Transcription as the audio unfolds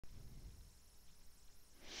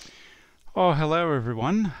Oh, hello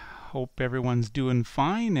everyone. Hope everyone's doing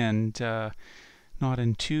fine and not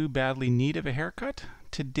in too badly need of a haircut.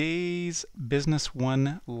 Today's Business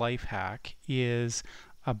One life hack is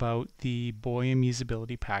about the Boyum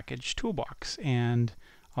usability package toolbox, and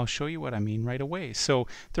I'll show you what I mean right away. So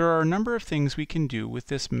there are a number of things we can do with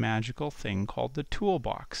this magical thing called the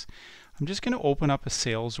toolbox. I'm just going to open up a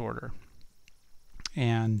sales order,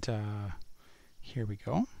 and here we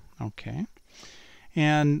go. Okay.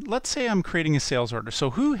 And let's say I'm creating a sales order.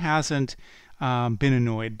 So who hasn't been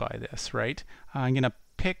annoyed by this, right? I'm going to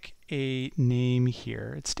pick a name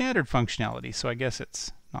here. It's standard functionality, so I guess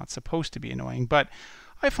it's not supposed to be annoying, but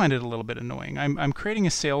I find it a little bit annoying. I'm creating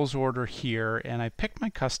a sales order here, and I picked my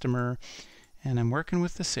customer, and I'm working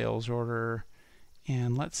with the sales order,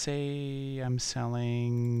 and let's say I'm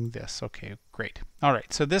selling this. Okay, great. All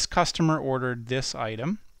right, so this customer ordered this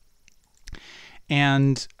item,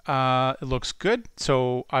 and it looks good.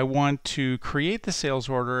 So I want to create the sales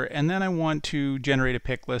order, and then I want to generate a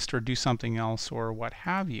pick list or do something else or what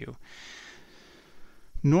have you.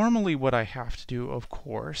 Normally what I have to do, of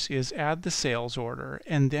course, is add the sales order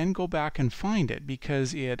and then go back and find it,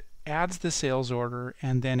 because it adds the sales order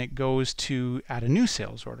and then it goes to add a new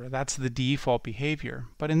sales order. That's the default behavior.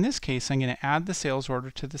 But in this case, I'm going to add the sales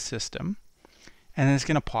order to the system, and then it's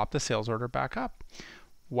going to pop the sales order back up.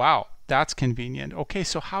 Wow, that's convenient. Okay,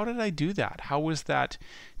 so how did I do that? How was that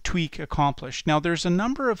tweak accomplished? Now, there's a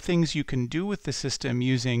number of things you can do with the system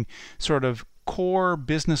using sort of core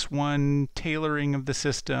Business One tailoring of the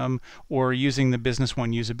system, or using the Business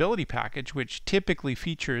One usability package, which typically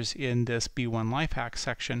features in this B1 Lifehack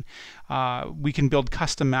section. We can build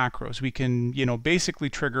custom macros. We can, basically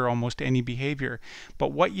trigger almost any behavior.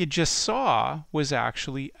 But what you just saw was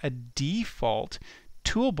actually a default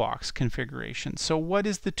toolbox configuration. So what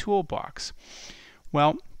is the toolbox?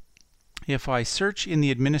 Well, if I search in the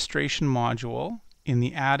administration module in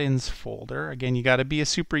the add-ins folder, again, you got to be a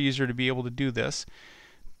super user to be able to do this,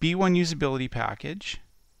 B1 usability package,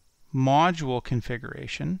 module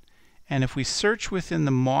configuration, and if we search within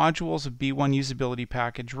the modules of B1 usability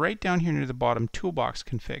package, right down here near the bottom, toolbox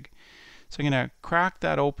config. So I'm going to crack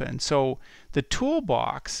that open. So the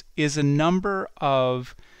toolbox is a number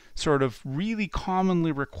of sort of really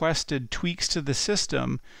commonly requested tweaks to the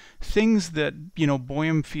system, things that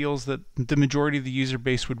Boyum feels that the majority of the user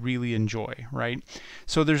base would really enjoy, right?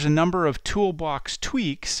 So there's a number of toolbox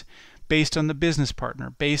tweaks based on the business partner,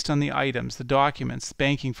 based on the items, the documents,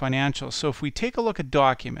 banking, financials. So if we take a look at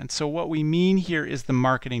documents, so what we mean here is the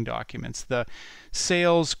marketing documents, the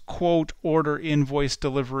sales, quote, order, invoice,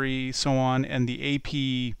 delivery, so on, and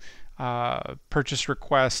the AP purchase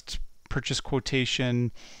request, purchase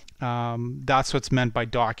quotation. That's what's meant by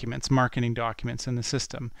documents, marketing documents in the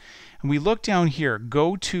system. And we look down here,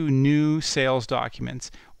 go to new sales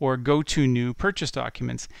documents or go to new purchase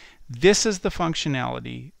documents. This is the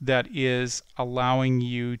functionality that is allowing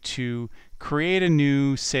you to create a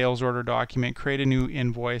new sales order document, create a new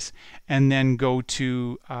invoice, and then go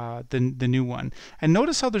to the new one. And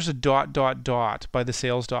notice how there's a ... by the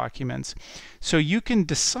sales documents. So you can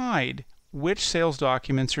decide which sales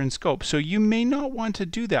documents are in scope. So you may not want to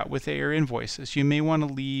do that with AR invoices. You may want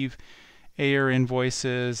to leave AR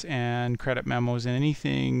invoices and credit memos and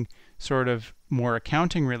anything sort of more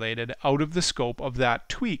accounting related out of the scope of that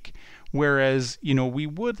tweak. Whereas, we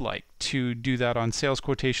would like to do that on sales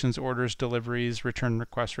quotations, orders, deliveries, return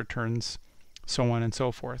requests, returns, so on and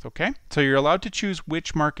so forth. Okay? So you're allowed to choose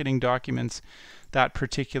which marketing documents that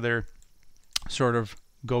particular sort of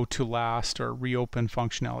go to last or reopen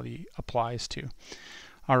functionality applies to.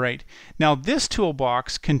 All right, now this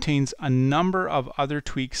toolbox contains a number of other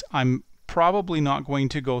tweaks. I'm probably not going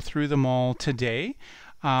to go through them all today,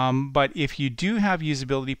 but if you do have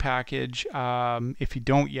usability package, if you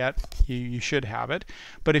don't yet, you should have it.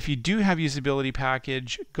 But if you do have usability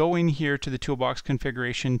package, go in here to the toolbox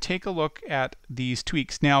configuration, take a look at these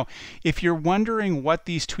tweaks. Now, if you're wondering what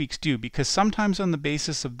these tweaks do, because sometimes on the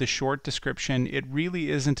basis of the short description, it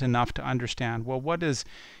really isn't enough to understand, well, what does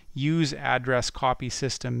use address copy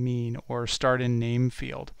system mean, or start in name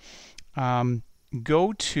field?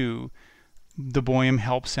 Go to the Boyum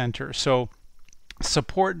Help Center. So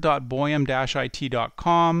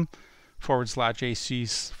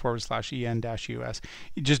support.boyum-it.com/ac/en-us.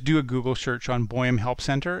 You just do a Google search on Boyum Help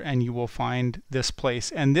Center and you will find this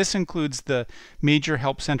place. And this includes the major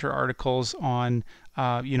Help Center articles on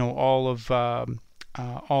all of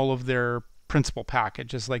their principal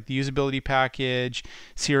packages, like the usability package,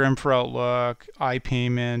 CRM for Outlook,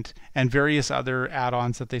 iPayment, and various other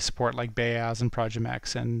add-ons that they support, like Bayaz and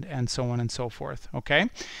Progemex and so on and so forth. Okay.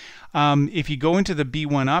 If you go into the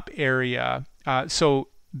B1UP area, so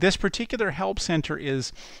this particular help center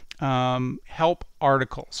is help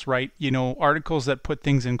articles, right? You know, articles that put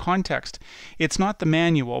things in context. It's not the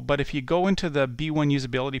manual, but if you go into the B1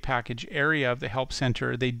 usability package area of the help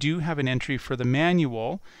center, they do have an entry for the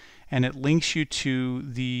manual, and it links you to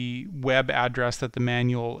the web address that the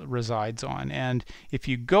manual resides on. And if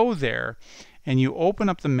you go there and you open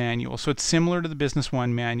up the manual, so it's similar to the Business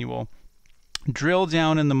One manual, drill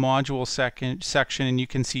down in the module section and you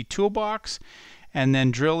can see Toolbox, and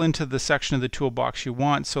then drill into the section of the toolbox you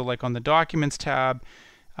want. So like on the Documents tab,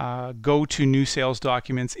 go to New Sales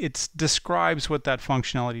Documents. It describes what that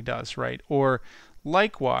functionality does, right? Or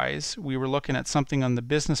likewise, we were looking at something on the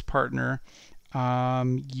Business Partner,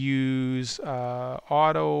 use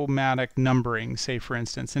automatic numbering, say for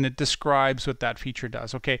instance, and it describes what that feature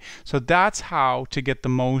does. Okay, so that's how to get the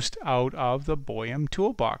most out of the Boyum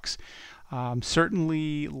Toolbox.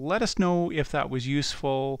 Certainly let us know if that was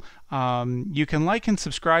useful. You can like and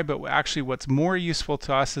subscribe, but actually what's more useful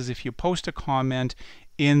to us is if you post a comment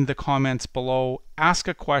in the comments below, ask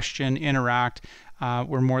a question, interact.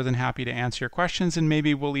 We're more than happy to answer your questions, and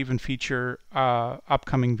maybe we'll even feature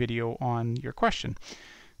upcoming video on your question.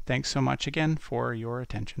 Thanks so much again for your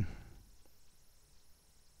attention.